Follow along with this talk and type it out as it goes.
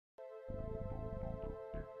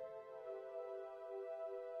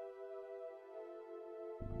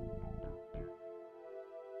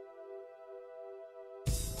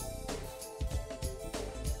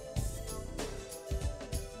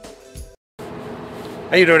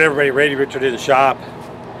How you doing, everybody? Randy Richard in the shop.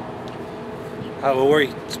 Well, we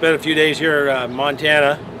spent a few days here in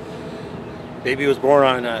Montana. Baby was born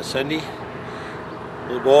on Sunday.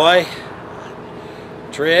 Little boy,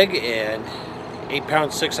 trig, and 8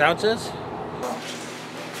 pounds 6 ounces.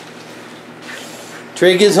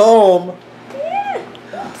 Trig is home.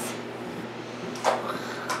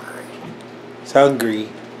 He's hungry.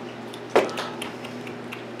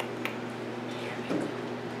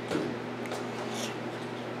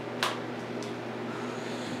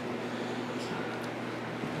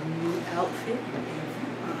 Outfit.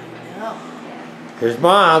 I know. Here's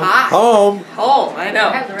Mom. Hi. Home. Home, I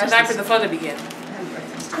know. Time for the fun to begin.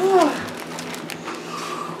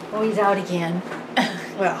 Oh, he's out again.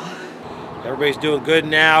 Well, Everybody's doing good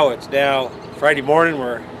now. It's now Friday morning.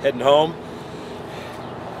 We're heading home.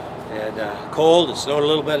 And cold. It snowed a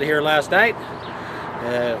little bit here last night.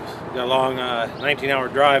 We got a long 19-hour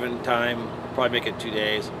driving time. Probably make it 2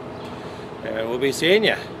 days. And we'll be seeing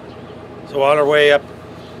you. So on our way up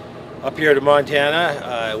here to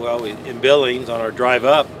Montana, in Billings, on our drive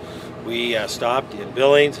up, we stopped in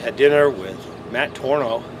Billings, had dinner with Matt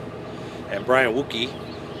Torno and Brian Wookie,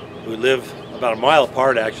 who live about a mile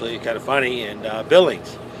apart, actually, kind of funny, in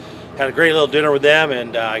Billings. Had a great little dinner with them,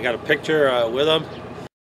 and I got a picture with them.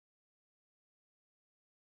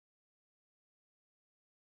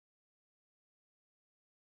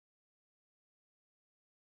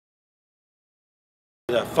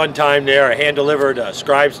 A fun time there. I hand-delivered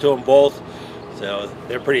Scribes to them both, so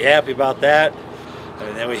they're pretty happy about that.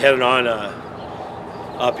 And then we headed on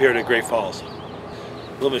up here to Great Falls.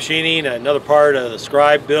 A little machining, another part of the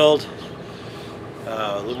Scribe build,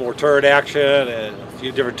 a little more turret action, and a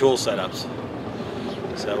few different tool setups.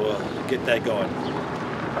 So we'll get that going.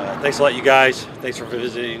 Thanks a lot, you guys. Thanks for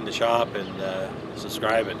visiting the shop and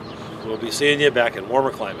subscribing. We'll be seeing you back in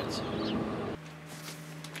warmer climates.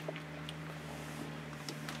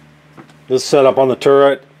 This setup on the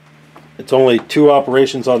turret, it's only 2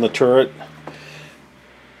 operations on the turret.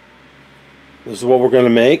 This is what we're going to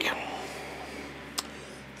make.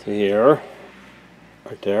 See here,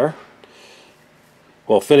 right there.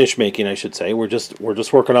 Well, finish making, I should say. We're just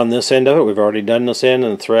working on this end of it. We've already done this end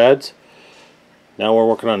and the threads. Now we're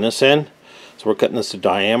working on this end. So we're cutting this to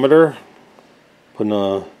diameter, putting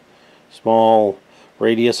a small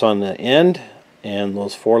radius on the end, and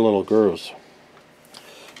those 4 little grooves.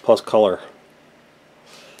 Plus color.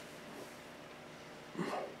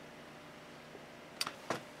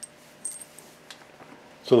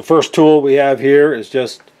 So the first tool we have here is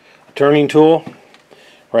just a turning tool,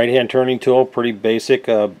 right hand turning tool, pretty basic,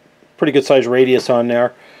 pretty good size radius on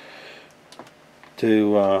there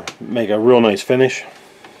to make a real nice finish.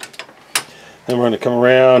 Then we're going to come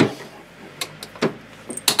around,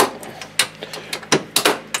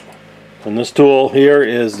 and this tool here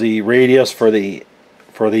is the radius for the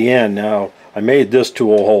end. Now I made this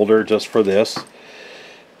tool holder just for this.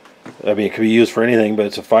 I mean, it could be used for anything, but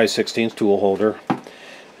it's a 5/16 tool holder,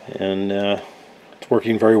 and it's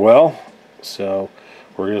working very well. So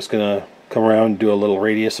we're just gonna come around and do a little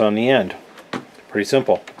radius on the end. Pretty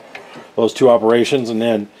simple. Those 2 operations, and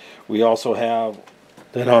then we also have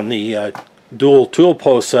then on the dual tool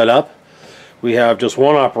post setup, we have just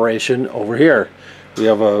 1 operation over here. We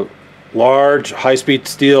have a large high-speed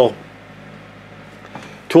steel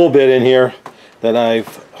tool bit in here that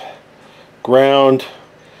I've ground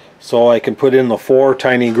so I can put in the 4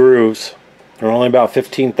 tiny grooves. They're only about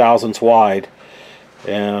 15 thousandths wide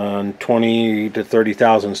and 20 to 30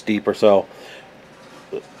 thousandths deep or so,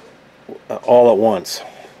 all at once.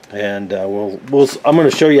 And I'm going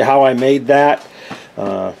to show you how I made that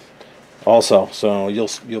also, so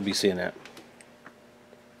you'll be seeing that.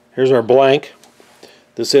 Here's our blank.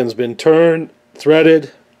 This end's been turned,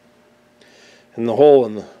 threaded, and the hole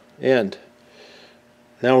in the end.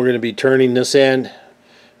 Now we're going to be turning this end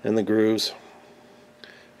and the grooves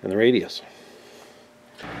and the radius.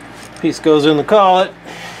 Piece goes in the collet.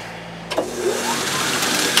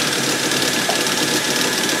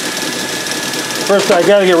 First I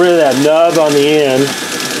got to get rid of that nub on the end.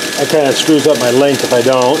 That kind of screws up my length if I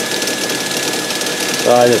don't.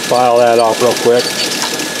 So I just file that off real quick.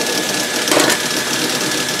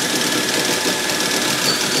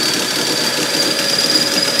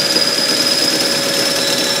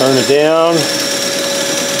 Turn it down.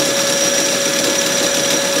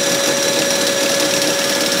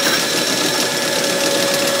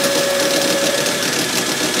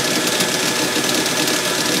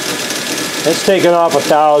 It's taken off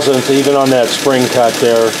 1/1000th even on that spring cut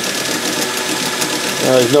there.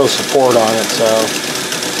 There's no support on it, so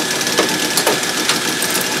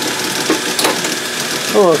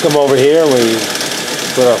we'll come over here. We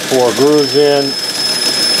Put our 4 grooves in,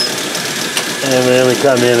 and then we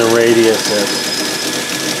come in and radius it.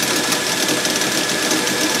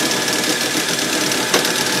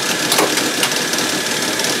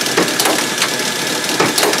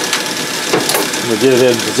 We'll get it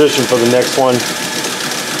in position for the next one.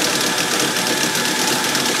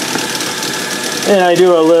 And I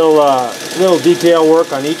do a little detail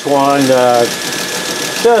work on each one,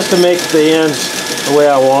 just to make the ends the way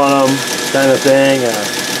I want them, kind of thing.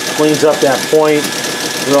 Cleans up that point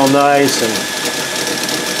real nice, and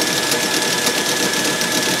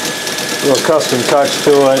a little custom touch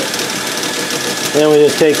to it. Then we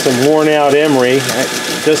just take some worn out emery.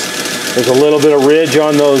 There's a little bit of ridge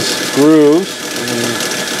on those grooves.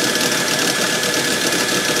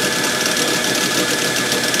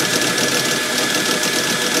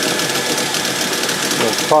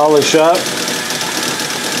 We'll polish up,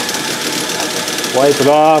 wipe it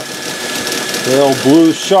off. A little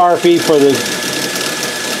blue Sharpie for the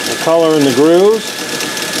color in the grooves.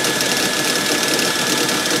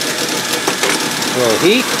 A little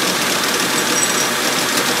heat.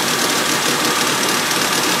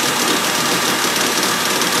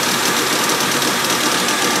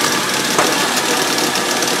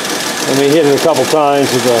 And we hit it a couple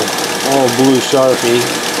times with a old blue Sharpie.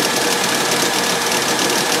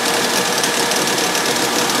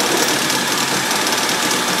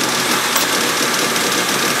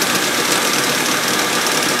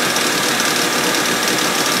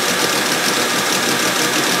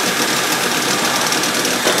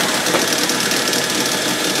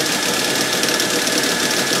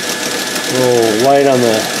 A little light on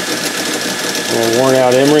the little worn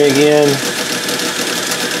out emery again.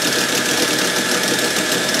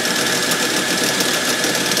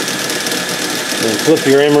 Then flip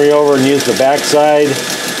your emery over and use the back side,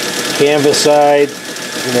 canvas side,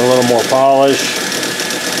 give it a little more polish.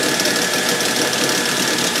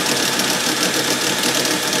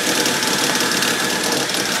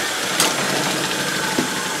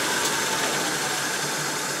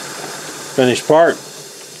 Finished part.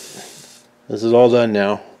 This is all done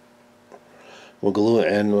now. We'll glue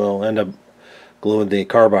it, and we'll end up gluing the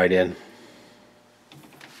carbide in.